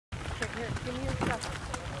Give me your stuff.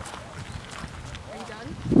 Are you done?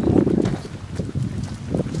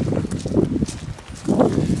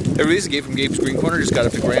 Everybody, this is Gabe from Gabe's Green Corner. Just got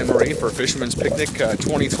up to Grand Marais for Fisherman's Picnic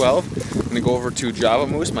 2012. I'm going to go over to Java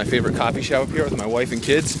Moose, my favorite coffee shop up here, with my wife and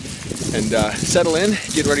kids, and settle in,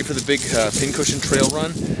 get ready for the big pincushion trail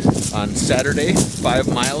run on Saturday,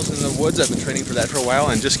 5 miles in the woods. I've been training for that for a while,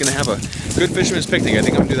 and just going to have a good fisherman's picnic. I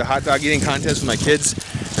think I'm going to do the hot dog eating contest with my kids,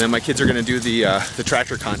 and then my kids are going to do the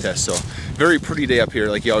tractor contest. So very pretty day up here,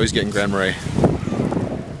 like you always get in Grand Marais.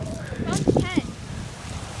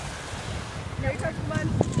 Ready, touch the button.